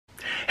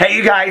Hey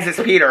you guys, it's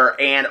Peter,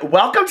 and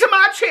welcome to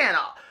my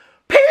channel,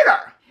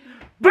 Peter!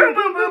 Boom,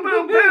 boom, boom,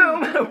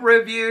 boom, boom,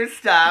 review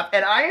stuff.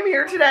 And I am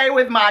here today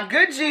with my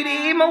good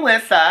Judy,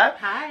 Melissa,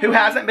 Hi. who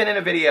hasn't been in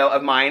a video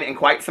of mine in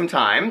quite some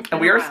time.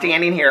 And we are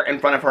standing here in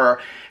front of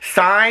her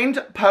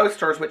signed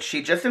posters, which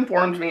she just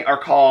informed me are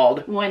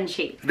called... One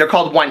sheet. They're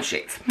called one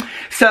sheets.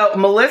 So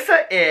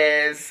Melissa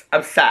is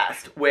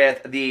obsessed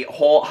with the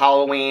whole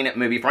Halloween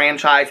movie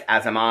franchise,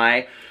 as am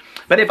I.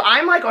 But if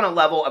I'm like on a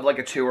level of like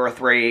a 2 or a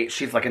 3,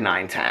 she's like a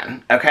 9,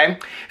 10, okay?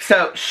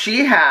 So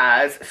she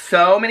has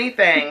so many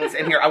things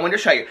in here. I wanted to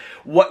show you.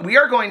 What we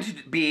are going to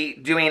be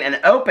doing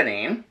an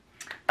opening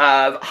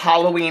of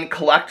Halloween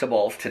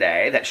collectibles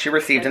today that she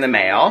received in the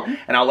mail.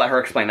 And I'll let her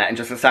explain that in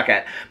just a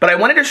second. But I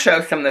wanted to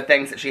show some of the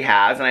things that she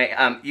has.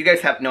 And you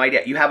guys have no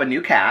idea. You have a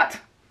new cat.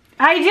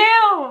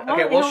 I do.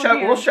 Okay,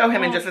 we'll show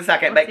him in just a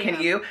second. But can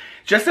you,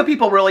 just so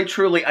people really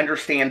truly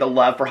understand the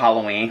love for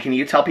Halloween, can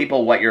you tell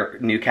people what your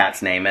new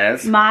cat's name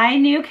is? My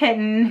new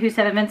kitten, who's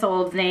 7 months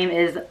old, name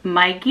is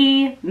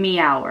Mikey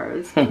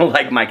Meowers.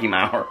 Like Mikey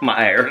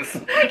Myers.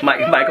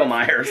 Michael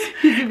Myers.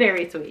 He's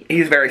very sweet.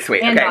 He's very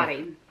sweet. And okay.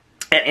 naughty.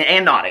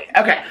 And naughty.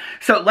 Okay,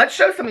 so let's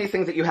show some of these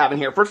things that you have in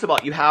here. First of all,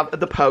 you have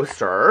the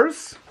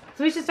posters.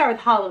 So we should start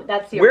with Halloween.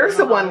 That's the Where's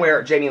the one Halloween.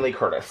 where Jamie Lee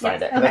Curtis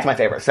signed it? Okay. That's my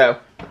favorite. So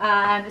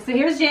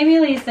here's Jamie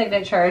Lee's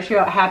signature. She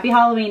wrote Happy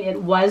Halloween.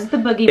 It was the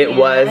Boogeyman. it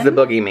was the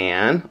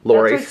Boogeyman.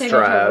 Laurie That's her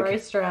signature, Laurie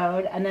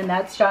Strode. Strode. And then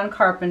that's John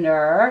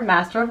Carpenter,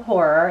 Master of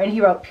Horror. And he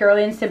wrote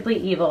Purely and Simply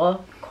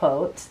Evil,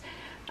 quotes.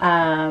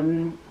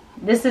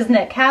 This is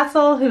Nick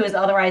Castle, who is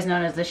otherwise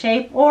known as The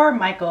Shape, or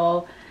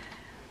Michael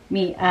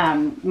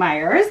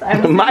Myers.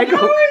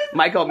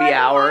 Michael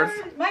Meowers.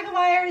 Michael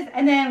Myers.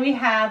 And then we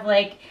have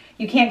like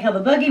You Can't Kill the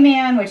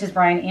Boogeyman, which is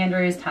Brian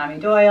Andrews, Tommy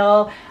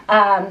Doyle.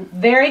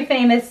 Very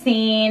famous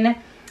scene.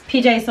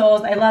 PJ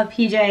Souls. I love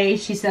PJ.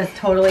 She says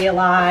totally a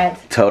lot.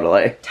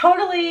 Totally.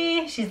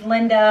 Totally. She's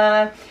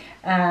Linda.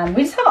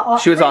 We just have all.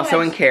 She was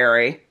also in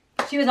Carrie.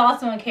 She was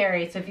also in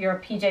Carrie. So if you're a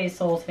PJ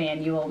Souls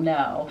fan, you will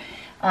know.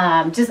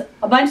 Just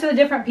a bunch of the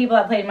different people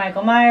that played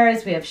Michael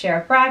Myers. We have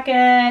Sheriff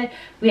Brackett.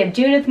 We have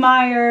Judith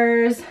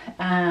Myers.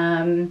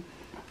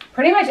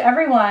 Pretty much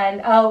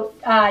everyone. Oh,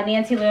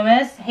 Nancy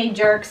Loomis. Hey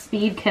Jerk,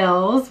 Speed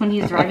Kills when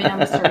he's driving down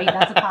the street.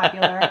 That's a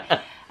popular.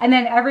 And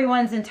then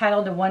everyone's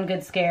entitled to one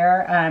good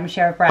scare.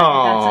 Sheriff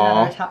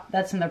Brackett.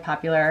 That's another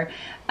popular.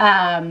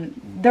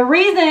 The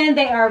reason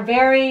they are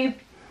very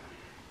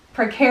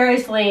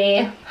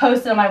precariously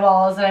posted on my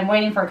walls, and I'm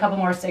waiting for a couple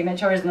more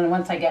signatures, and then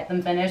once I get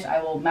them finished,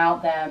 I will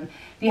mount them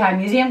behind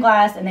museum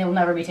glass, and they will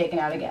never be taken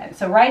out again.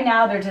 So right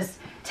now, they're just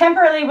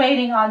temporarily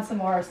waiting on some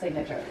more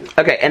signatures.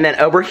 Okay, and then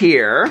over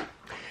here,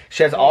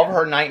 she has all of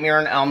her Nightmare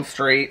on Elm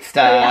Street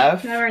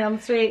stuff. Nightmare on Elm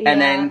Street,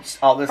 and then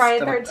all this Friday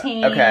stuff.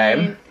 13. Okay,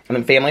 and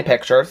then family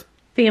pictures.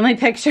 Family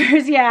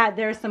pictures, yeah.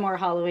 There's some more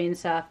Halloween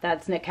stuff.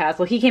 That's Nick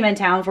Castle. He came in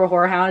town for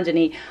Horror Hound and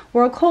he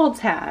wore a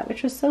Colts hat,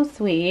 which was so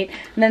sweet.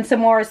 And then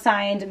some more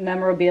signed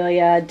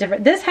memorabilia.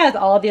 This has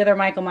all the other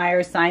Michael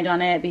Myers signed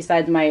on it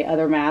besides my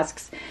other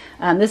masks.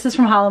 This is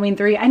from Halloween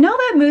 3. I know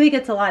that movie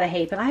gets a lot of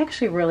hate, but I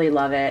actually really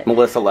love it.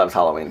 Melissa loves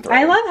Halloween 3.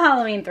 I love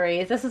Halloween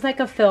 3. This is like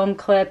a film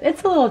clip.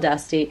 It's a little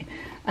dusty.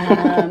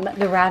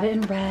 The Rabbit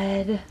in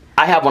Red.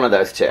 I have one of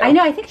those too. I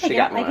know. I think I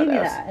gave me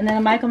that. And then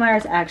a Michael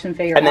Myers action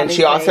figure. And then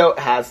she also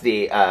has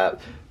the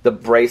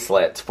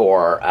bracelet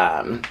for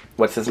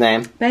what's his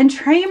name? Ben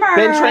Tramer.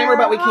 Ben Tramer,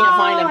 but we can't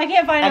find him. I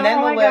can't find him. And then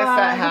oh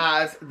Melissa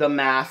has the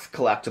mask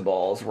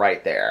collectibles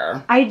right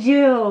there. I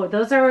do.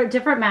 Those are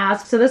different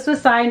masks. So this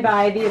was signed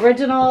by the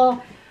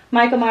original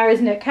Michael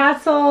Myers, Nick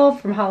Castle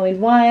from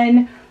Halloween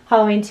 1,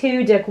 Halloween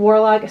 2, Dick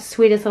Warlock,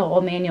 sweetest little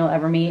old man you'll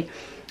ever meet.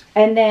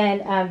 And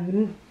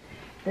then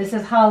this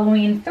is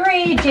Halloween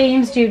 3,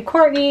 James Jude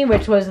Courtney,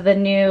 which was the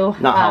new...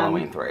 Not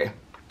Halloween 3.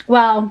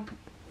 Well,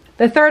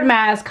 the third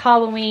mask,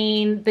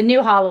 Halloween, the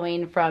new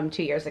Halloween from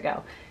 2 years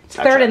ago. It's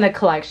third in the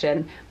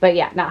collection, but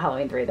yeah, not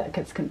Halloween 3, that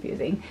gets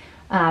confusing.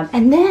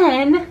 And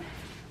then,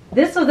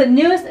 this was the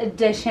newest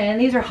edition.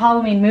 These are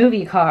Halloween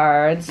movie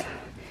cards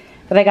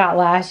that I got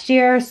last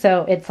year,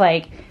 so it's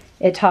like,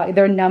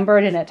 they're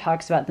numbered and it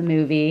talks about the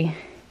movie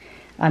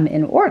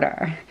in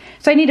order.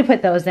 So I need to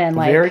put those in,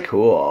 like... Very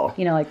cool.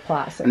 You know, like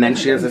plastic. And then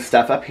she has the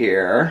stuff up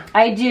here.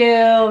 I do.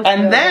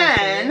 And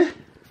then...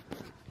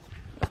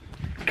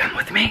 Come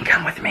with me,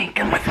 come with me,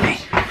 come with me.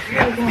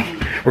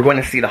 We're going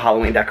to see the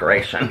Halloween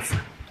decorations.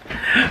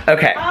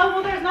 Okay. Oh,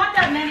 well, there's not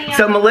that many.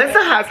 So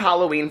Melissa has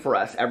Halloween for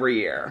us every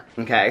year.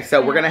 Okay,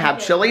 so we're going to have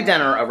chili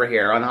dinner over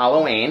here on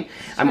Halloween.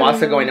 I'm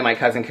also going to my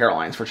cousin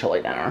Caroline's for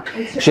chili dinner.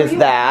 She's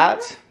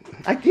that.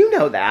 I do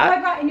know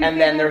that. And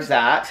then there's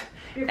that.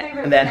 Your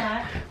favorite and then,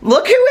 snack.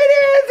 Look who it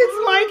is!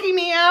 It's Mikey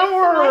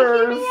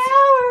Meowers! Mikey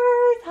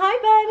Meowers! Hi,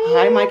 buddy!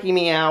 Hi, Mikey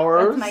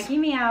Meowers. That's Mikey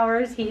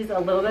Meowers. He's a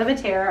little bit of a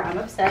terror. I'm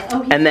obsessed.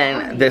 Oh, and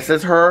then this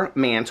is her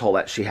mantle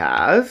that she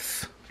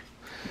has.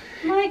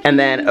 Mikey. And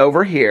then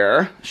over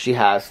here, she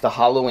has the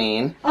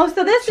Halloween. Oh,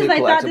 so this is, I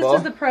thought this collectible.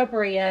 was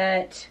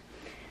appropriate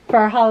for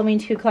our Halloween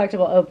 2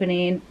 collectible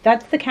opening.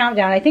 That's the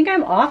countdown. I think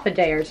I'm off a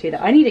day or two, though.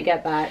 I need to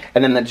get back.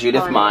 And then the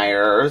Judith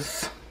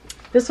Myers.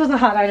 This was a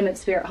hot item at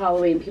Spirit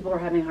Halloween. People were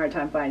having a hard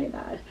time finding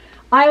that.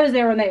 I was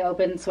there when they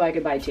opened, so I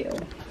could buy 2.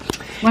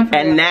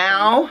 And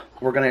now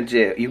we're gonna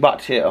do. You bought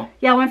 2.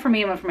 Yeah, one for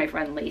me and one for my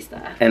friend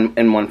Lisa.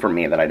 And one for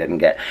me that I didn't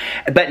get.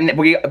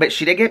 But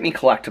she did get me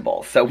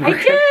collectibles. So we're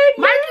I did.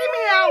 Mikey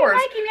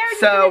Meowers.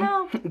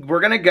 So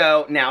we're gonna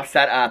go now,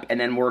 set up, and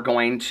then we're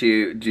going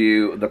to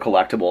do the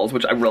collectibles,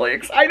 which I'm really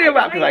excited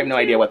about because I have no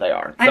idea what they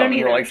are. So I'm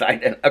really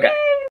excited. Okay.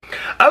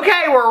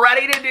 Okay, we're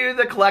ready to do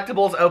the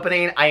collectibles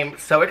opening. I am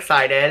so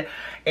excited.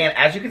 And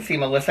as you can see,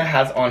 Melissa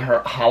has on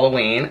her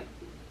Halloween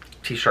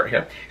t-shirt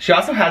here. She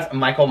also has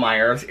Michael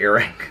Myers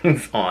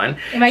earrings on.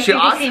 Am I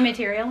PVC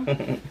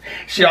material?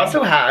 She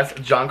also has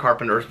John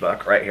Carpenter's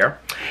book right here.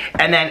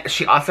 And then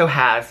she also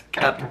has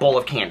a bowl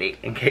of candy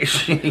in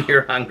case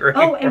you're hungry.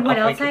 Oh, and what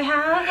else I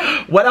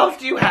have? What else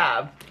do you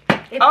have?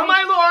 Oh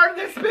my lord,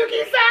 the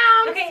spooky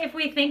sounds! Okay, if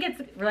we think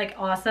it's like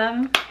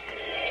awesome.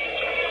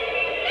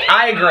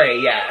 I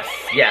agree, yes,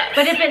 yes.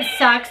 But if it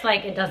sucks,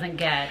 like it doesn't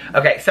get.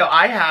 Okay, so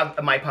I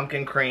have my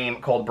pumpkin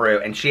cream cold brew,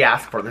 and she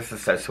asked for, this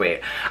is so sweet.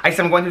 I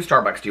said, I'm going through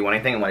Starbucks, do you want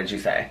anything? And what did you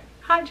say?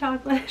 Hot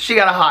chocolate. She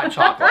got a hot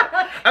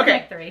chocolate. Okay,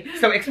 like 3.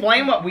 So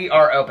explain what we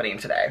are opening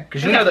today.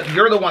 Because you know that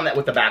you're the one that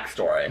with the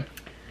backstory.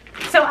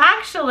 So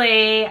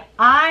actually,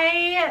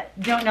 I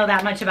don't know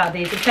that much about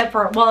these, except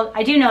for, well,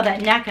 I do know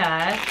that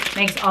NECA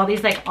makes all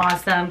these like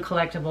awesome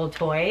collectible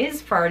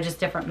toys for just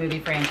different movie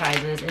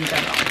franchises in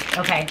general.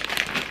 Okay.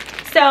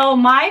 So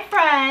my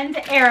friend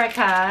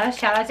Erica,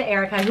 shout out to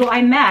Erica, who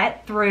I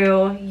met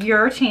through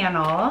your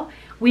channel.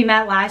 We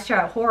met last year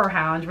at Horror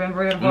Hound.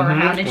 Remember at Horror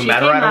Hound? And we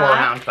met her at Horror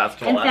Hound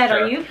Festival and last said,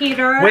 year. "Are you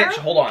Peter?" Which,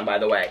 hold on, by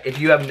the way, if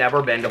you have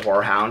never been to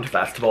Horror Hound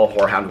Festival,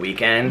 Horror Hound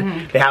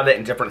Weekend, they have it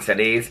in different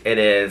cities. It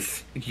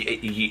is,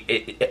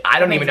 I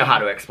don't even know how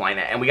to explain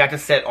it. And we got to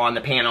sit on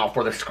the panel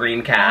for the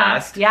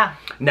screencast. Yeah.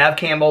 Nev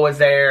Campbell was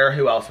there.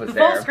 Who else was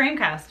there? The full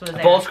screencast was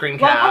there. Full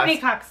screencast. Well, Courtney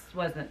Cox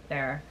wasn't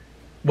there.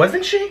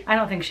 Wasn't she? I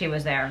don't think she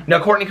was there. No,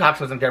 Courtney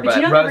Cox wasn't there, but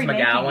you know Rose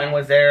McGowan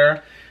was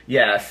there.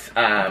 Yes.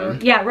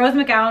 Yeah, Rose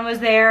McGowan was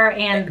there,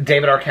 and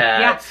David Arquette.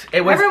 Yeah,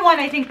 it was everyone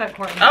I think but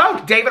Courtney.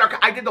 Oh, David Arquette.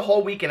 I did the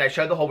whole weekend. I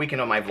showed the whole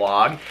weekend on my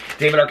vlog.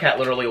 David Arquette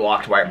literally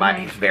walked right by.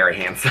 He's very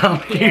handsome.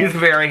 He's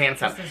very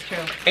handsome. This is true.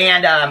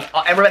 And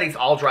everybody's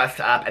all dressed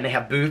up, and they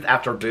have booth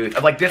after booth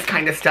of like this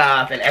kind of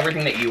stuff and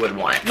everything that you would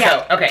want.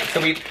 Yeah. So okay,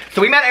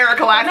 so we met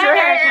Erica last year.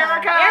 Hey,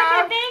 Erica!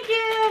 Erica, thank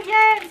you.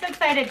 Yay, I'm so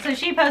excited. So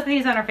she posted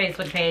these on her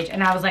Facebook page,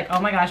 and I was like, oh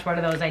my gosh, what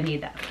are those? I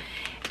need them.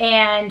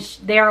 And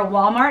they're a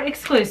Walmart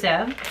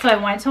exclusive. So I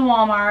went to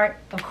Walmart,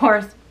 of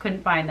course,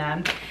 couldn't find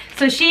them.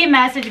 So she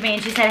messaged me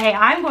and she said, hey,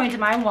 I'm going to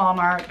my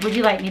Walmart. Would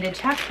you like me to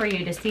check for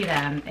you to see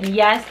them? And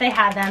yes, they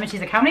had them. And she's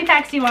like, how many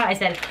packs do you want? I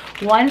said,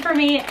 1 for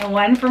me and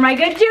 1 for my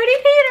good Judy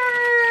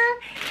Peter.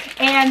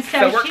 And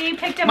so she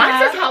picked them up.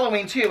 Mine says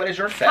Halloween 2. What does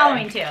yours say?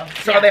 Halloween 2.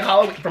 So are they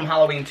from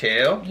Halloween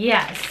 2?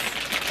 Yes.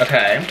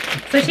 Okay.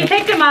 So she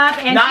picked them up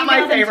and not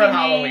my favorite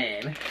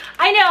Halloween.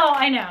 I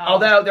know.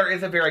 Although there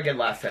is a very good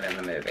lesson in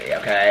the movie,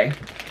 okay?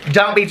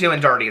 Don't be doing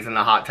dirties in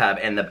the hot tub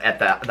at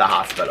the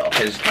hospital.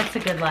 That's a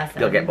good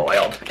lesson. You'll get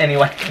boiled.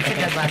 Anyway. That's a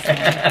good lesson.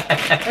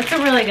 That's a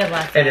really good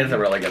lesson. It is a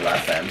really good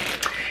lesson.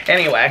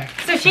 Anyway.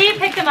 So she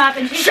picked them up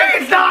and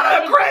she's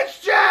not a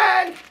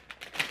Christian!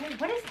 Wait,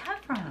 what is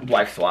that from?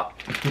 Wife swap.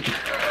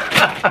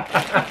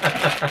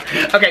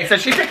 Okay, so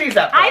she picked these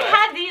up. I've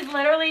had these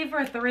literally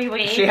for 3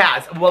 weeks. She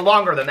has. Well,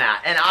 longer than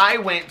that. And I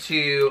went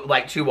to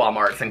like 2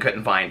 Walmarts and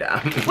couldn't find them.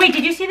 Wait,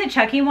 did you see the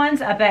Chucky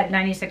ones up at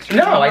 96th Street?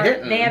 No, I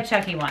didn't. They have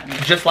Chucky ones.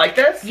 Just like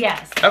this?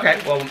 Yes.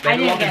 Okay, well,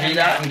 maybe we'll do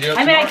that and do it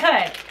I mean,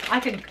 tomorrow. I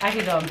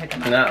could go and pick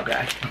them up. No,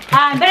 okay.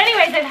 But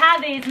anyways, I've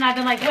had these and I've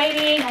been like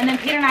waiting, and then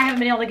Peter and I haven't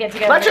been able to get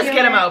together. Let's just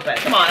get them open.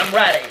 Come on, I'm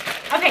ready.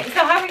 Okay,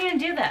 so how are we going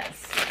to do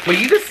this? Well,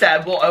 you just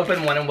said we'll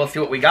open one and we'll see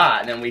what we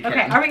got, and then we can.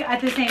 Okay, are we at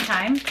the same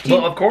time?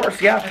 Well, of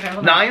course, yeah.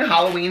 Okay, 9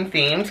 Halloween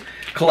themed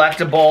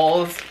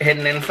collectibles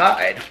hidden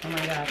inside. Oh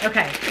my god.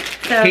 Okay.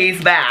 So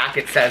he's back,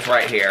 it says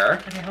right here.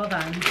 Okay, hold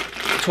on.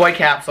 Toy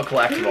capsule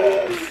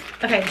collectibles.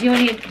 Okay, do you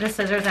need the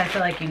scissors? I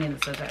feel like you need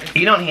the scissors.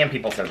 You don't hand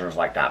people scissors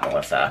like that,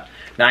 Melissa.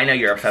 Now I know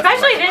you're obsessed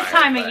Especially with this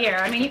time of year.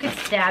 I mean, you could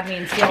stab me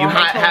and steal all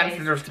my toys. You hand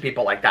scissors to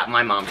people like that.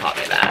 My mom taught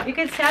me that. You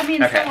could stab me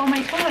and steal all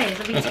my toys.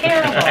 It'd be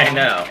terrible. I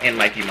know. And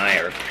Mikey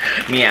Myers.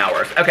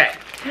 Meowers. Okay.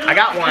 I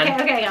got one.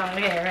 Okay,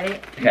 ready?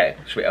 Okay,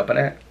 should we open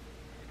it?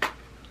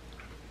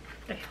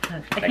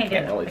 I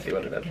can't really see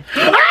what it is.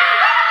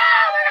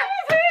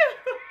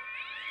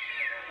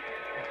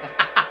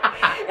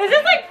 Is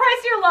this like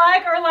Press Your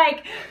Luck or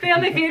like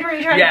Family Feud where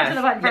you try to get to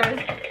the button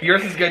first?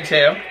 Yours is good too.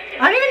 I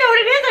don't even know what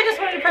it is. I just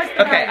wanted to press the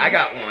button. Okay, I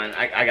got one.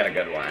 I got a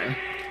good one.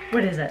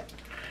 What is it?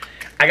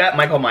 I got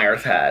Michael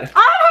Myers' head.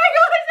 Oh my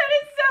gosh, that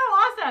is so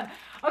awesome.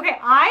 Okay,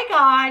 I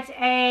got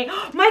a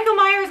Michael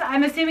Myers.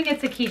 I'm assuming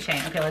it's a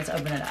keychain. Okay, let's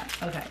open it up.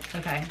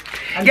 Okay.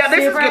 Yeah,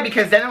 this is good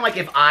because then, like,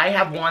 if I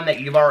have one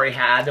that you've already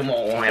had, then we'll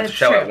only have to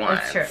show it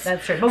once.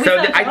 That's true. But so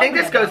I think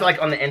this goes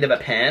like on the end of a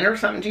pen or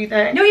something. Do you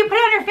think? No, you put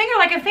it on your finger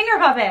like a finger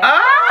puppet.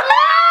 Oh!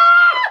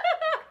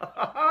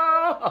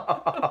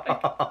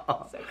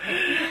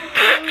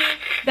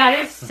 That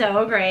is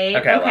so great.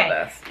 Okay, I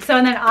love this. So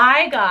and then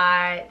I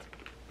got,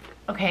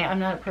 okay, I'm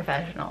not a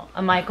professional,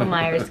 a Michael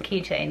Myers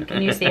keychain.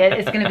 Can you see it?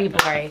 It's gonna be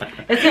blurry.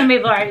 It's gonna be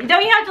blurry.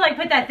 Don't you have to like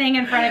put that thing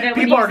in front of it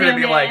when People you are gonna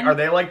zoom be like, in? are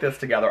they like this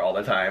together all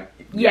the time?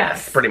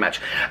 Yes. Pretty much.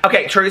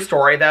 Okay, true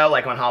story though,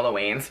 like on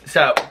Halloween's.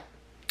 So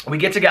we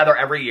get together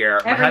every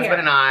year. My husband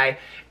and I,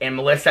 and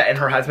Melissa and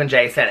her husband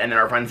Jason, and then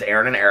our friends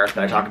Aaron and Eric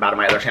that I talk about on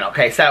my other channel.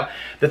 Okay, so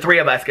the three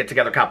of us get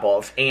together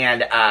couples,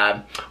 and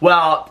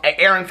well,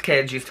 Aaron's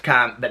kids used to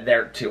come, but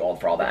they're too old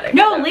for all that.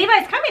 No,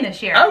 Levi's coming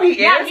this year. Oh, he is?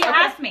 Yeah, he Okay.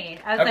 asked me.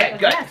 I was Okay, like,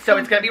 good. yes, So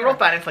it's gonna be real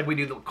fun. It's like we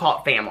do call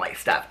it family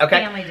stuff.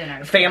 Okay, Family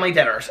dinners. Family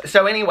dinners.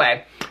 So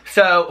anyway,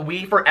 so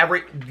we for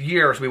every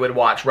years we would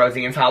watch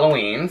Rosie and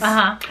Halloween's.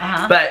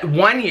 But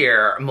one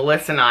year,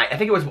 Melissa and I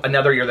think it was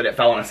another year that it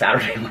fell on a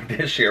Saturday like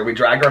this year. We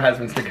dragged our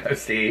husbands to go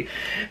see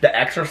The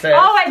Exorcist.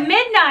 Oh, at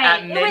midnight.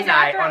 At midnight it was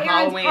after on Aaron's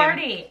Halloween.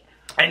 party.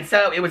 And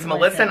so it was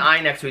Melissa and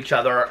I next to each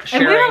other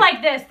sharing. And we were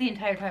like this the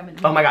entire time.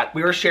 With oh my God,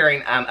 we were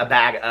sharing a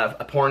bag of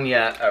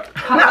Apornia.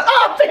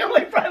 Oh,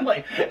 family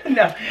friendly.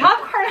 No.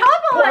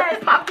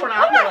 Popcorn-opolis.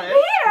 Popcorn-opolis.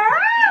 Peter.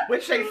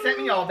 Which they sent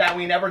me all of that.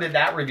 We never did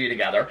that review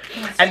together.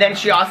 And then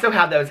she also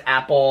had those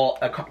apple,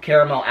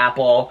 caramel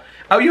apple.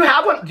 Oh, you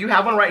have one? Do you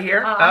have one right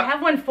here? I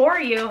have one for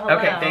you. Hello.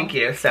 Okay, thank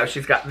you. So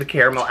she's got the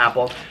caramel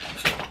apple.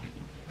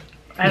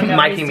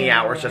 Mikey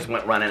Meowers just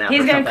went running out.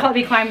 He's gonna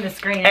be climbing the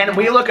screen. And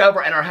we look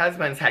over, and our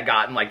husbands had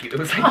gotten like it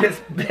was like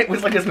this. It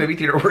was like this movie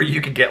theater where you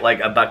could get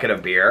like a bucket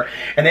of beer,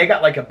 and they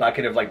got like a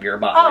bucket of like beer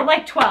bottles. Oh,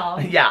 like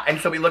 12. Yeah, and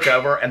so we look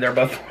over, and they're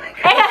both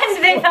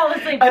and they fell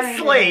asleep.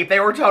 Asleep. They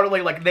were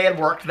totally like they had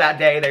worked that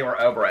day. They were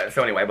over it.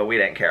 So anyway, but we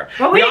didn't care.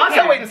 Well, we didn't also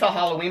care. went and saw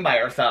Halloween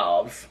by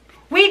ourselves.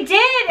 We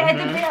did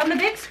on the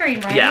big screen,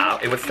 right? Yeah,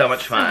 it was so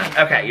much fun.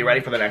 Okay, you ready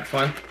for the next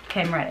one?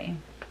 Okay, I'm ready.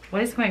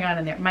 What is going on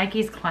in there?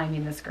 Mikey's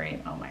climbing the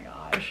screen. Oh my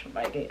gosh,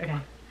 Mikey. Okay.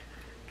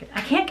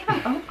 I can't get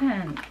him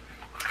open.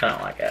 I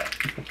don't like it.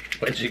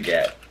 What'd you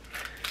get?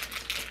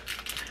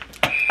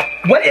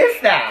 What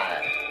is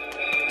that?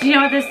 Do you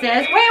know what this is?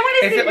 Wait,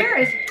 what is it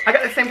yours? I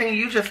got the same thing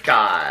you just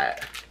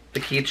got. The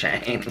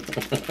keychain.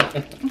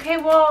 Okay,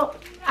 well,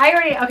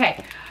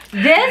 okay.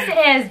 This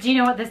is, do you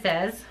know what this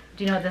is?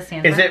 Do you know what this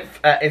stands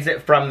for? Is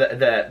it from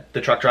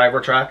the truck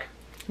driver truck?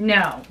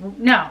 No.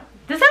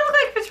 Does that look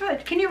like it's for,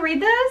 can you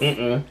read this?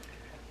 Mm-mm.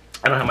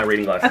 I don't have my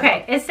reading glasses.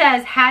 Okay, it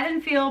says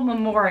Haddonfield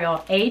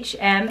Memorial,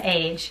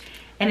 HMH,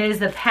 and it is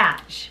the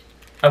patch.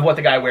 Of what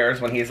the guy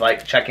wears when he's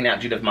like checking out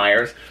Judith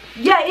Myers.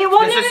 Yeah,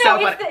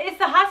 it's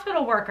the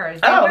hospital workers.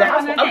 Oh, the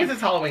hospital. Oh, because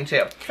it's Halloween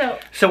too.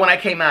 So when I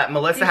came up,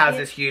 Melissa has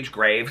this huge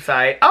grave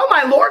site. Oh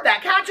my Lord,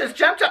 that cat just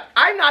jumped up.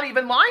 I'm not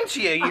even lying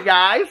to you, you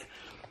guys.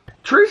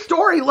 True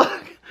story,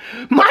 look.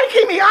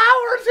 Mikey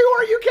Meowers, who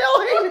are you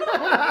killing?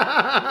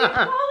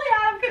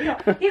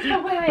 He's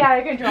completely out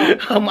of control.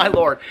 Oh my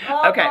Lord.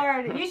 Oh, okay.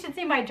 Lord. You should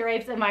see my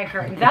drapes and my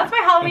curtains. That's my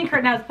Halloween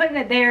curtain. I was putting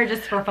it there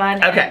just for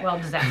fun. Okay. And, well,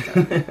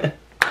 disaster.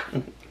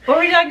 What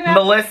were we talking about?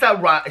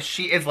 Melissa,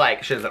 she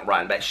doesn't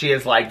run, but she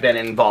has like been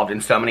involved in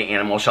so many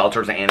animal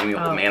shelters and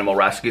animal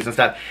rescues and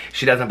stuff.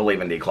 She doesn't believe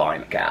in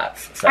declawing the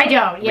cats. So I don't.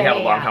 Yeah, we have a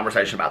long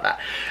conversation about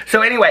that.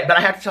 So anyway, but I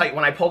have to tell you,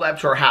 when I pulled up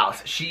to her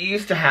house, she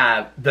used to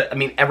have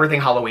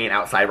everything Halloween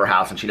outside of her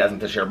house, and she doesn't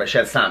this year, but she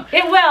has some.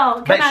 It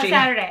will come out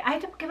Saturday. I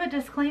have to give a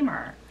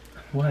disclaimer.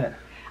 What?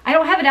 I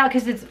don't have it out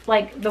because it's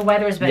like the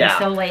weather's been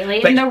so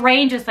lately, and the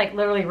rain just like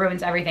literally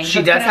ruins everything.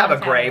 She does have a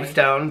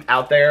gravestone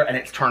out there, and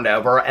it's turned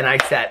over. And I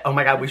said, "Oh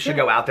my God, we should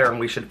go out there and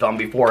we should film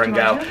before and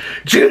go,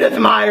 Judith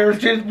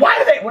Myers. Why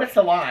do they? What is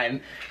the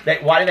line?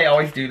 Why do they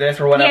always do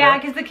this or whatever?" Yeah,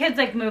 because the kids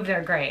like move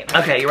their grave.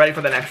 Okay, you ready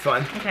for the next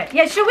one? Okay.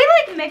 Yeah, should we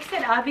like mix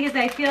it up because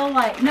I feel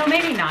like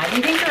maybe not. Do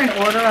you think they're in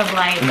order of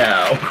like?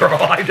 No, girl,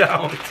 I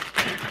don't.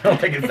 I don't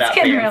think it's that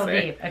getting fancy.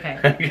 real deep. Okay.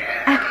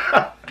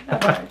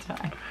 Another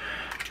time.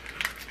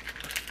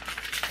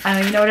 I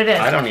don't even know what it is.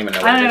 I don't even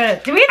know what it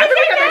is. Do we have the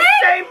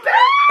same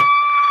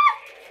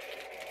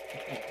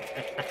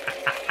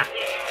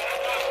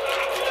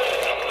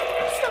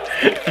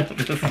thing?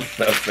 This is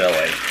so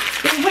silly.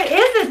 What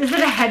is this? Is it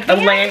a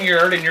headband? A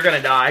lanyard, and you're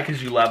gonna die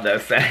because you love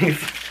those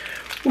things.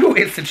 Ooh,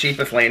 it's the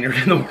cheapest lanyard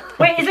in the world.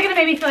 Wait, is it gonna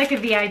make me feel like a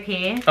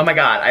VIP? Oh my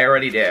God, I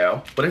already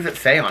do. What does it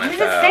say on it, What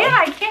does it say?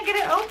 I can't get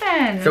it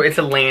open. So it's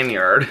a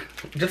lanyard.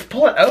 Just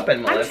pull it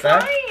open, Melissa.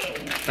 I'm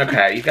trying.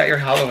 Okay, you've got your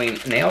Halloween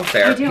nails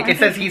there. It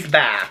says he's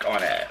back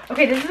on it.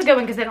 Okay, this is a good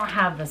one because I don't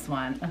have this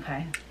one.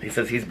 Okay. He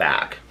says he's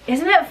back.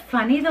 Isn't it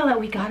funny though that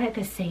we got it at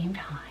the same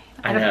time?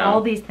 Out of all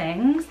these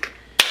things.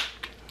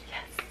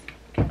 Yes.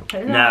 Okay,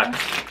 put it on.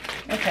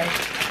 Okay.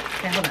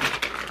 Hold on.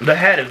 The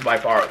head is by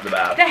far the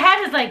best. The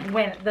head is like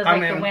the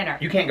winner.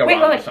 You can't go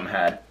wrong with some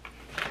head.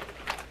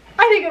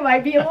 I think it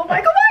might be a little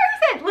Michael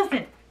Myers head.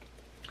 Listen.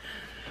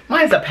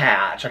 Mine's a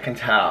patch, I can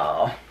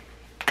tell.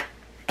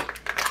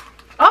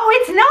 Oh,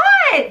 it's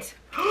not!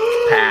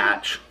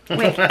 Patch.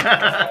 Wait.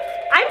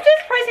 I'm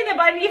just pressing the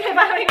button even if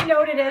I don't even know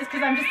what it is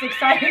because I'm just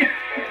excited.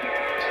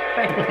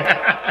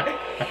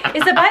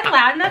 Is the button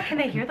loud enough? Can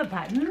they hear the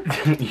button?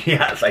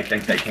 Yes, I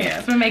think they can.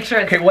 Just want to make sure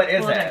it's... Okay, what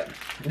is it?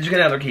 Did you get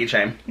another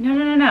keychain?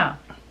 No.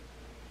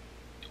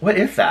 What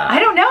is that? I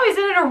don't know. Is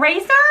it an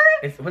eraser?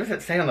 What does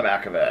it say on the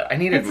back of it? I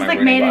needed It's my like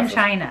reading made glasses. in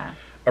China.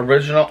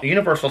 Original,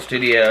 Universal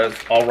Studios,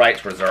 all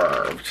rights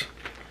reserved.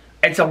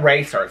 It's a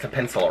eraser. It's a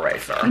pencil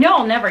eraser. You know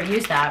I'll never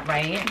use that,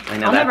 right? I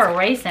know I'll never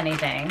erase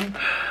anything.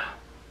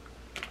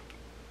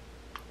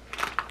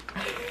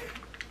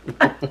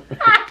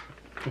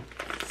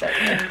 So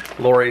good.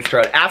 Laurie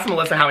Strode. Ask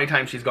Melissa how many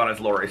times she's gone as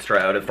Laurie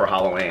Strode for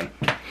Halloween.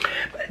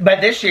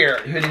 But this year,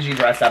 who did you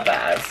dress up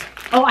as?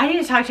 Oh, I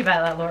need to talk to you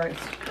about that Laura's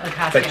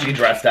costume. But you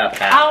dressed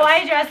up as... Oh,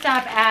 I dressed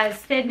up as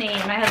Sydney.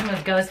 My husband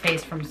was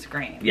Ghostface from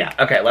Scream. Yeah,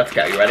 okay, let's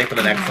go. You ready for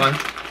the next one? You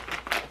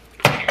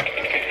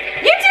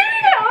didn't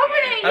even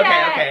open it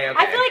yet! Okay.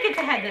 I feel like it's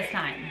ahead this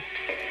time.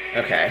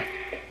 Okay.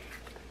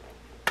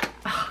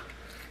 Oh,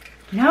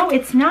 no,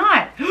 it's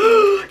not. Did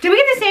we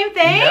get the same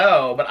thing?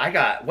 No, but I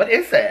got... What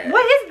is it?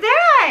 What is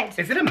that?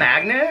 Is it a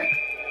magnet?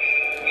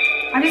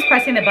 I'm just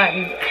pressing the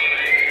button.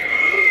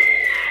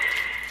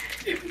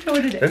 Know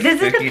what it is.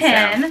 This is the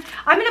pen. Sound.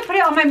 I'm gonna put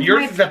it on my.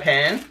 Yours is a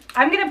pen?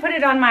 I'm gonna put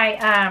it on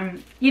my.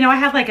 You know, I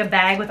have like a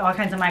bag with all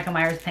kinds of Michael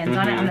Myers pins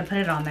on it. I'm gonna put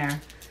it on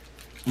there.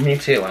 Me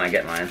too. When I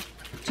get mine.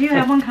 Do you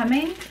have one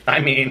coming? I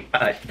mean,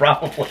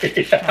 probably.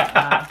 Wait,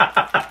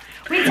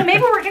 so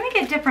maybe we're gonna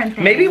get different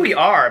things. Maybe we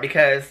are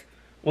because,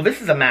 well,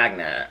 this is a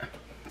magnet,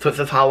 so it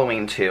says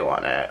Halloween 2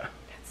 on it.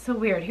 That's so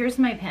weird. Here's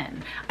my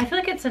pen. I feel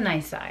like it's a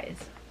nice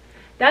size.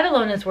 That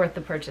alone is worth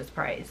the purchase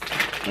price.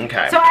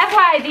 Okay. So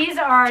FYI, these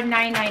are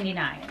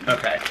 $9.99.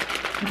 Okay.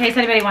 In case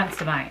anybody wants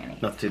to buy any.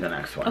 Let's do the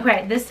next one.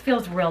 Okay, this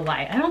feels real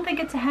light. I don't think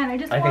it's a head.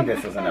 I think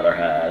this is another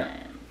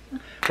head.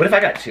 What if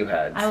I got 2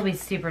 heads? I will be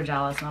super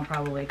jealous and I'll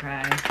probably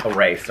cry.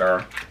 Eraser.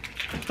 What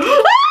is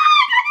it?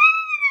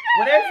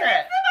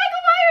 The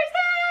Michael Myers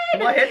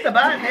head! Well, hit the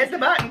button. Hit the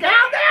button.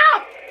 Count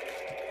down.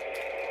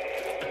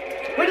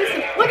 What is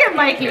it? Look at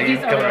Mikey. He's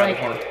over like.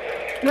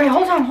 Wait,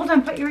 hold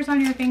on. Put yours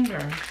on your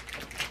finger.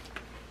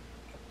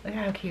 Look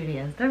at how cute he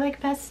is. They're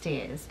like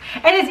besties.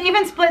 And it's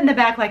even split in the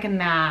back like a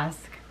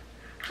mask.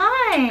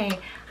 Hi,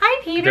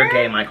 Peter. They're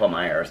gay Michael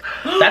Myers.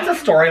 That's a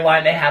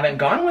storyline they haven't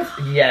gone with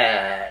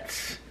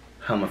yet.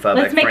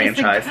 Homophobic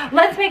franchise.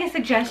 Let's make a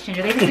suggestion.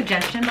 Do they have a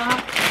suggestion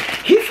box?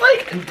 He's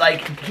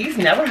like he's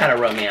never had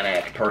a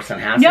romantic person,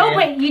 has he? No,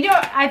 but you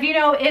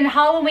know, in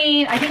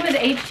Halloween, I think it was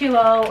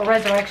H2O or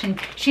Resurrection,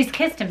 she's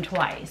kissed him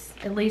twice.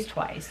 At least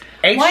twice.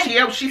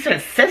 H2O, she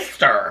said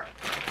sister.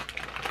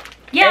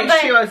 Yeah,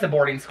 H2O is the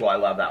boarding school. I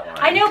love that one.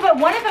 I know, but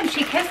one of them,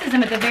 she kisses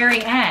him at the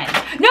very end.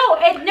 No,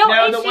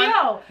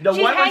 H2O. The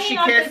one where she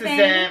kisses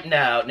him.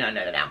 No.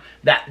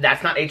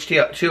 That's not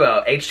H2O.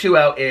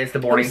 H2O is the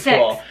boarding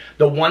school.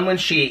 The one when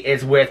she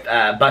is with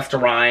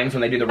Busta Rhymes when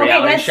they do the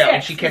reality show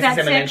and she kisses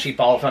him and then she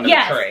falls onto the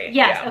tree.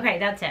 Yes, yeah. Okay,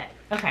 that's it.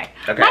 Okay.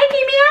 Okay. Mikey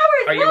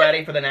Meowers! Are you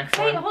ready for the next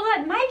one? Wait, hold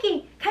on.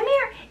 Mikey, come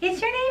here. It's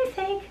your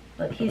namesake.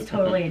 Look, he's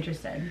totally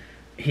interested.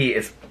 He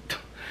is...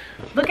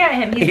 Look at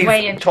him. He's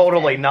way interested.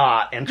 Totally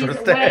not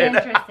interested. He's way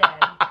interested.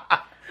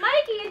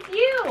 Mikey, it's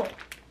you.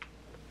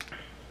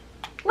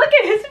 Look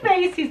at his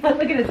face.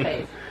 Look at his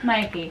face.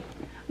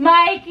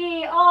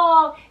 Mikey,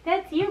 oh,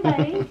 that's you,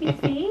 buddy. You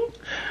see?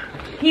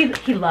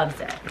 He loves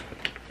it.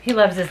 He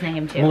loves his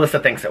name too. Melissa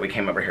thinks that we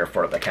came over here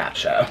for the cat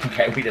show.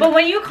 Okay, we didn't. But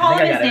when you call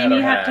him his name,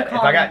 you have to call him.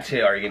 If I got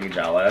 2, are you gonna be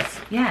jealous?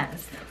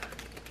 Yes.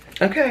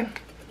 Okay.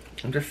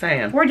 I'm just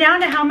saying. We're down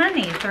to how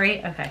many?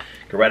 3? Okay.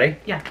 You ready?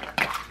 Yeah.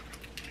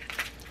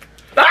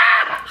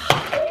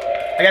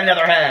 I got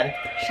another head.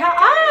 Shut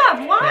up!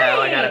 Why?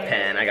 No, I got a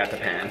pen. I got the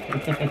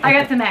pen. I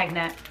got the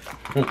magnet.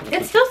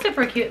 It's still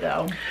super cute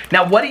though.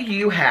 Now, what do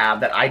you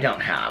have that I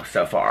don't have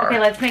so far? Okay,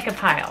 let's make a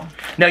pile.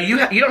 No, you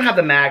don't have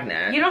the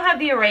magnet. You don't have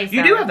the eraser.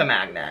 You do have the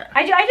magnet.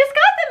 I just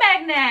got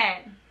the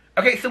magnet.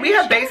 Okay, so we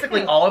have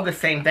basically all of the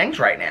same things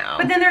right now.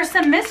 But then there's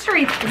some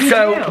mystery.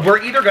 So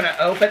we're either gonna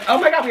open. Oh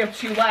my God, we have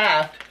 2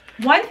 left.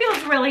 One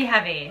feels really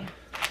heavy.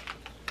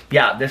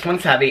 Yeah, this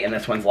one's heavy and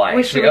this one's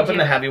light. Should we open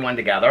the heavy one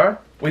together?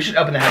 We should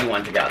open the heavy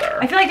one together.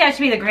 I feel like that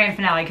should be the grand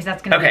finale because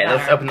that's gonna be better. Okay,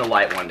 let's open the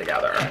light one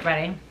together.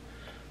 Ready?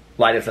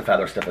 Light as a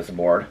feather, stiff as a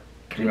board.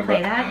 Can you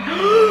play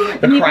that?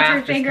 The just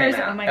craft came out.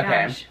 out. Oh my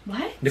gosh.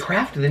 What?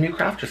 The new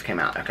craft just came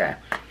out. Okay.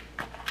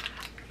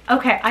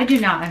 Okay, I do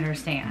not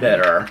understand.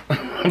 Bitter.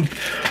 Bitter!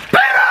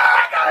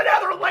 I got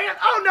another lamp!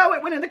 Oh no,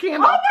 it went in the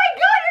candle. Oh my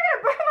God, you're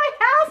gonna burn my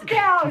house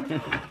down!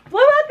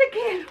 Blow out the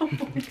candle.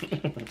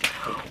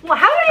 Well,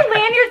 how many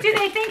lanyards do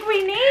they think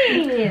we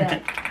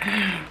need?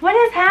 What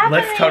is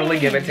happening? Let's totally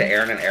give it to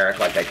Aaron and Eric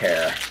like they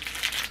care.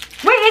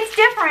 Wait, it's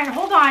different.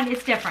 Hold on,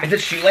 it's different. Is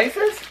it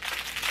shoelaces?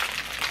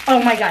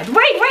 Oh my God. Wait,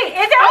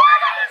 is it? Oh my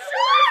God, it's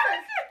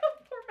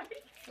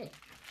shoelaces!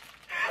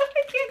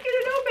 I can't get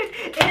it open.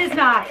 It is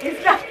not.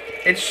 It's not.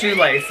 It's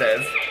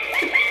shoelaces.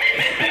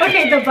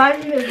 Okay, the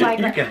button is like...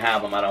 You can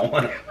have them, I don't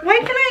want them. Why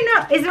can I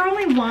not? Is there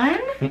only one?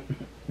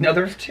 No,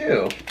 there's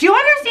 2. Do you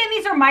understand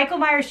these are Michael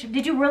Myers?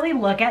 Did you really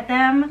look at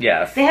them?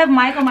 Yes. They have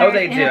Michael Myers. Oh,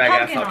 they do.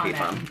 I guess I'll keep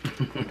them.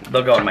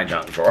 They'll go in my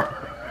junk drawer.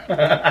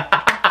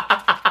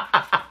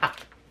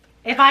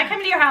 If I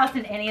come to your house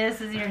and any of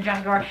this is in your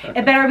junk drawer,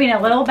 it better be in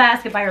a little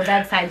basket by your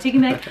bedside so you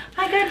can be like,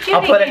 I got Judy.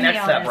 I'll put it next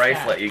to that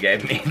bracelet you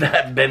gave me,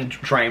 that Ben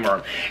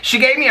Tramer. She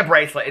gave me a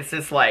bracelet. It's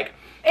this like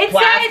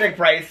plastic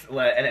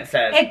bracelet, and it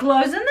says... It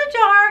glows in the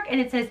dark, and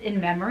it says, in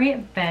memory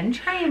of Ben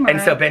Tramer.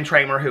 And so Ben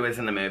Tramer, who is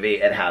in the movie,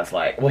 it has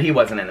like... Well, he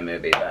wasn't in the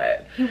movie,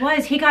 but... He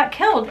was. He got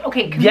killed.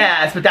 Okay,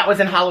 yes, but that was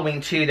in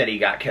Halloween 2 that he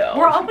got killed.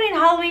 We're opening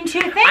Halloween 2.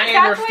 Thanks, I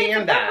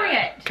understand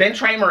that. Ben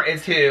Tramer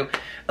is who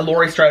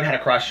Laurie Strode had a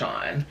crush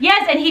on.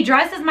 Yes, and he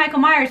dressed as Michael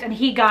Myers, and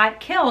he got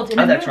killed in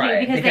the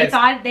movie because they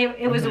thought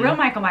it was the real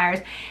Michael Myers,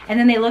 and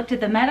then they looked at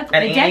the dental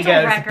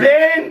records.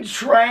 Ben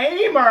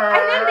Tramer!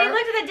 And then they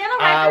looked at the dental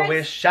records. I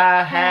wish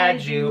I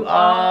had you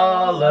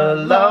all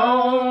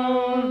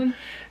alone,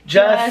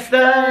 just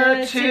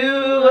the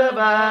two of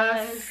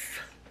us.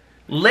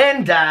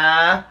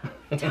 Linda.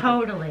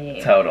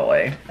 Totally.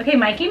 Totally. Okay,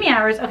 Mikey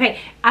Meowers. Okay,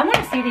 I want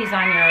to see these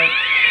on your...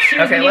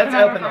 Okay, let's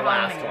open the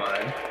last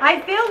one. I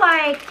feel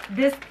like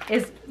this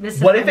is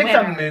what if it's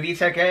a movie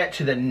ticket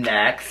to the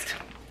next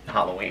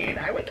Halloween?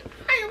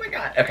 Oh my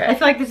god. Okay. I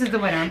feel like this is the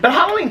winner. But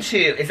Halloween 2,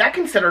 is that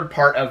considered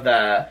part of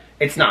the...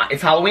 It's not.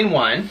 It's Halloween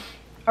 1.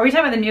 Are we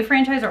talking about the new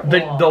franchise or old?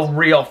 The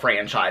real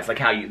franchise, like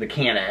the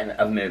canon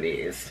of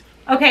movies.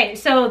 Okay,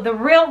 so the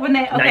real... when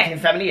they... Okay.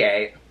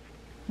 1978.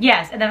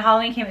 Yes, and then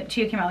Halloween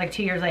 2 came out like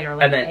 2 years later,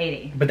 like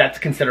 80. But that's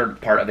considered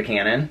part of the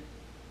canon?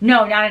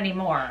 No, not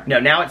anymore. No,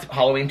 now it's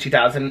Halloween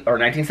 2000 or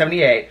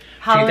 1978,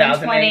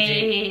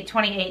 Halloween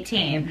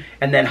 2018.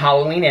 And then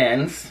Halloween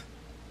Ends.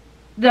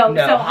 So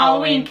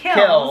Halloween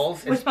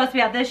Kills was supposed to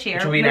be out this year.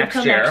 Which will be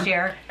next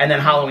year. And then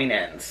Halloween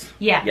Ends.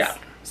 Yes. Yeah.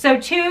 So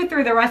 2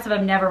 through the rest of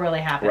them never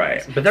really happened.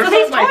 Right. But there's so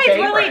these toys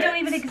really don't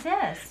even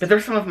exist. But they're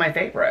some of my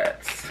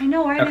favorites. I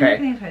know, right? Okay.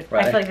 I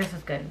feel like this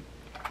is good.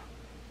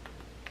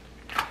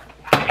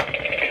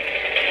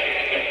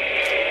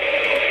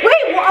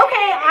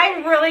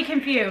 I'm really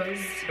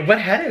confused. What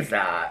head is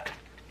that?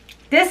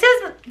 This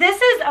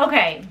is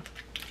okay.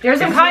 There's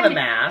a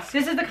mask.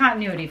 This is the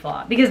continuity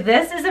flaw because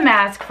this is a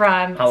mask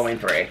from Halloween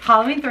 3.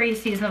 Halloween 3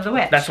 Season of the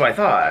Witch. That's what I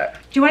thought. Do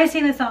you want to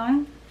sing the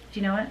song? Do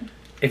you know it?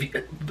 If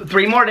you,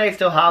 3 more days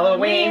till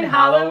Halloween,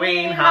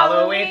 Halloween,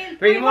 Halloween.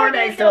 3 more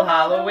days till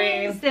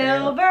Halloween.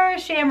 Silver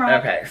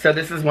Shamrock. Okay, so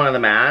this is one of the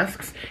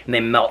masks, and they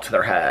melt to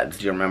their heads.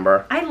 Do you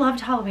remember? I loved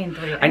Halloween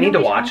 3. I need to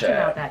watch it.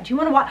 About that. Do you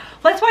want to watch?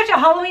 Let's watch it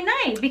Halloween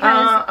night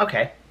because.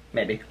 Okay,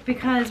 maybe.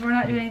 Because we're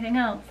not doing anything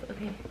else.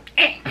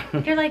 Okay.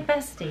 You're like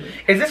bestie.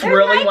 Is this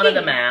really one of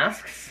the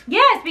masks?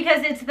 Yes,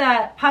 because it's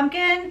the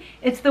pumpkin,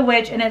 it's the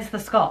witch, and it's the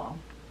skull.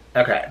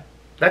 Okay.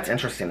 That's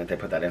interesting that they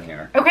put that in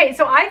here. Okay,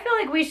 so I feel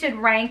like we should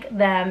rank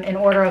them in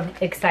order of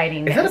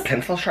excitingness. Is that a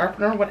pencil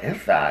sharpener? What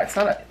is that? It's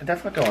not a,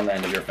 that's not going on the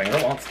end of your finger.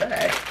 It won't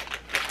stay.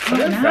 What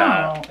is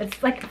that?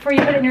 It's like for you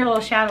put it in your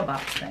little shadow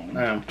box thing.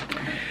 Oh.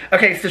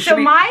 Okay, so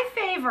my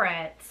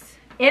favorites,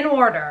 in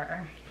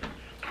order,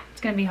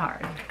 it's going to be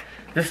hard.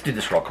 Let's do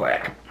this real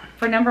quick.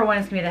 For number 1,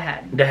 it's going to be the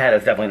head. The head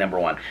is definitely number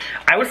 1.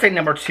 I would say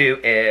number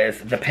 2 is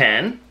the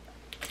pen.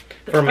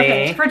 For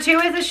me. For 2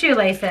 is the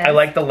shoelaces. I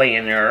like the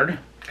lanyard.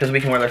 Because we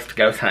can wear this to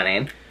ghost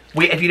hunting.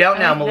 If you don't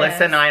know,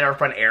 Melissa and I and our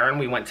friend Erin,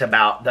 we went to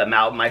the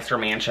Meister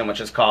Mansion, which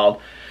is called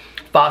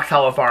Fox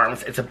Hollow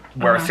Farms. It's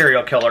where a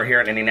serial killer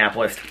here in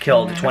Indianapolis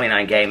killed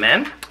 29 gay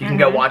men. You can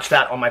go watch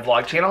that on my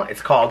vlog channel.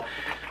 It's called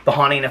The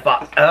Haunting of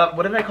Fox.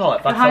 What did I call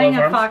it? Fox Hollow Farms?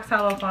 The Haunting of Fox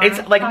Hollow Farms.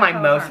 It's like my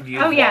most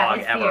viewed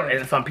vlog ever.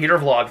 And it's on Peter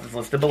Vlogs. It's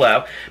listed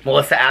below.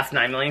 Melissa asked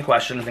 9 million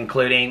questions,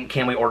 including,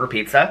 can we order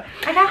pizza?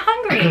 I got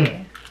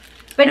hungry.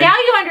 But now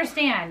you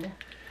understand.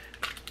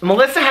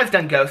 Melissa has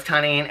done ghost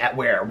hunting at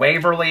where?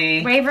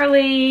 Waverly?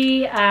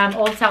 Waverly,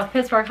 Old South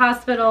Pittsburgh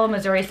Hospital,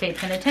 Missouri State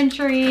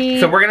Penitentiary.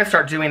 So we're going to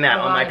start doing that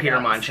on my Peter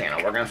Monn channel.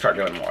 We're going to start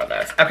doing more of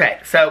this.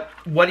 Okay, so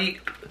what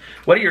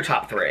are your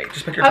top 3?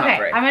 Just pick your top 3.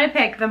 Okay, I'm going to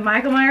pick the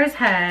Michael Myers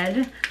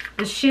head,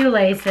 the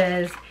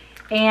shoelaces,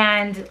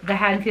 and the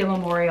Haddonfield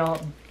Memorial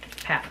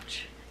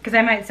patch. Because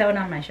I might sew it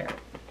on my shirt.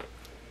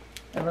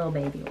 The little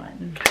baby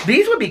one.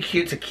 These would be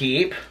cute to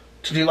keep,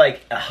 to do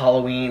like a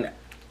Halloween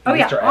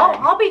Easter egg.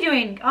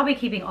 I'll be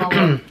keeping all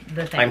of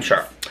the things. I'm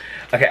sure.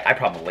 Okay, I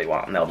probably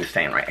won't, and they'll be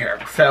staying right here.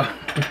 So,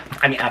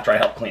 I mean, after I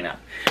help clean up.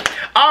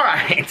 All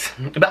right,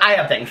 but I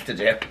have things to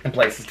do and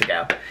places to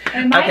go.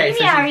 And Mikey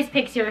Meowers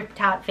picks your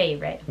top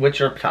favorite. What's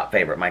your top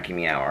favorite, Mikey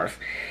Meowers?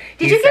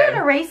 Did you get an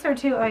eraser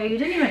too? Oh, you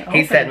didn't even open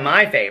He said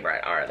my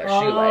favorite are the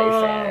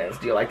shoelaces.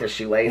 Do you like the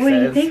shoelaces? What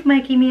do you think,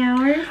 Mikey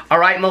Meowers? All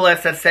right,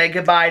 Melissa, say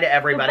goodbye to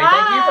everybody.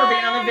 Goodbye. Thank you for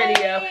being on the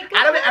video. Goodbye.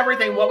 Out of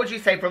everything, what would you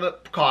say for the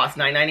cost?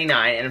 $9.99.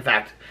 And in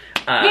fact,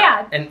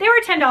 and they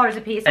were $10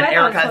 a piece. So and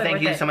Erica,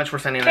 thank you so much for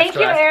sending this to us.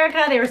 Thank you,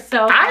 Erica. They were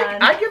so fun.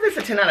 I give this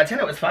a 10 out of 10.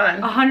 It was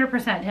fun. 100%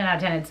 10 out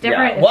of 10. It's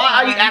different. Yeah. Well,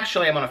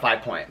 actually, I'm on a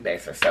 5-point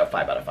basis, so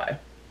 5 out of 5.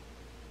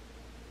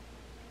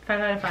 5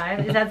 out of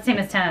 5? Is that the same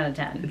as 10 out of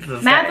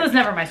 10? Math was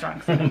never my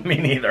strong suit. Me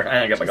neither.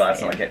 I don't get my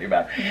glasses on. I can't do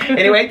bad.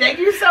 Anyway, thank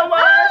you so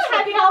much.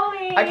 Happy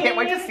Halloween. I can't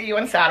wait to see you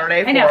on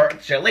Saturday for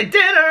chili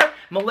dinner.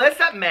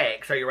 Melissa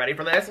makes. Are you ready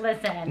for this?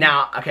 Listen.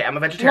 Now, okay, I'm a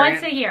vegetarian.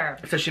 Once a year.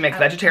 So she makes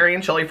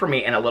vegetarian chili for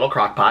me in a little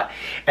crock pot.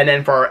 And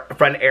then for our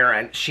friend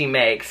Erin,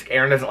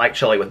 Erin doesn't like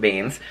chili with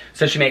beans.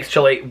 So she makes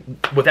chili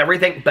with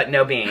everything but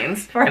no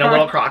beans in a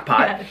little crock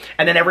pot. Yes.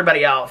 And then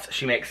everybody else,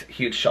 she makes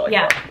huge chili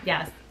for.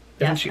 Yes.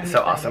 Isn't she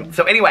so awesome?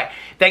 So anyway,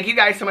 thank you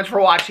guys so much for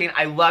watching.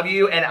 I love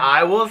you, and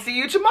I will see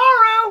you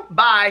tomorrow.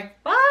 Bye.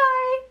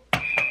 Bye.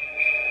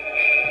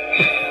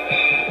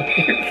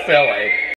 You're silly.